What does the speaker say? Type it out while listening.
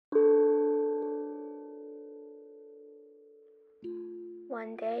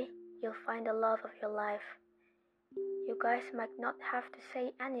One day, you'll find the love of your life. You guys might not have to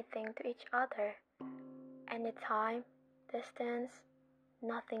say anything to each other. Any time, distance,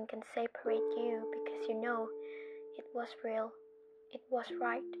 nothing can separate you because you know it was real, it was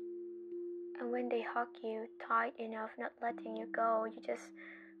right. And when they hug you tight enough, not letting you go, you just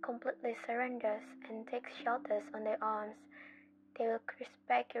completely surrenders and take shelters on their arms. They will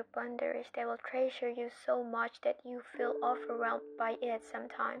respect your boundaries. They will treasure you so much that you feel overwhelmed by it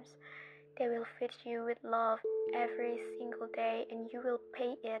sometimes. They will feed you with love every single day, and you will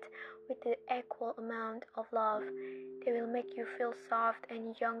pay it with the equal amount of love. They will make you feel soft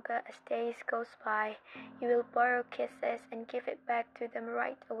and younger as days goes by. You will borrow kisses and give it back to them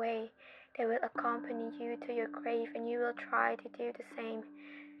right away. They will accompany you to your grave, and you will try to do the same.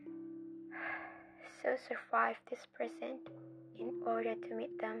 So survive this present in order to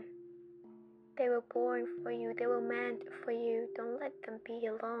meet them. They were born for you, they were meant for you. Don't let them be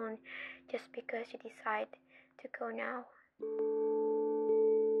alone just because you decide to go now.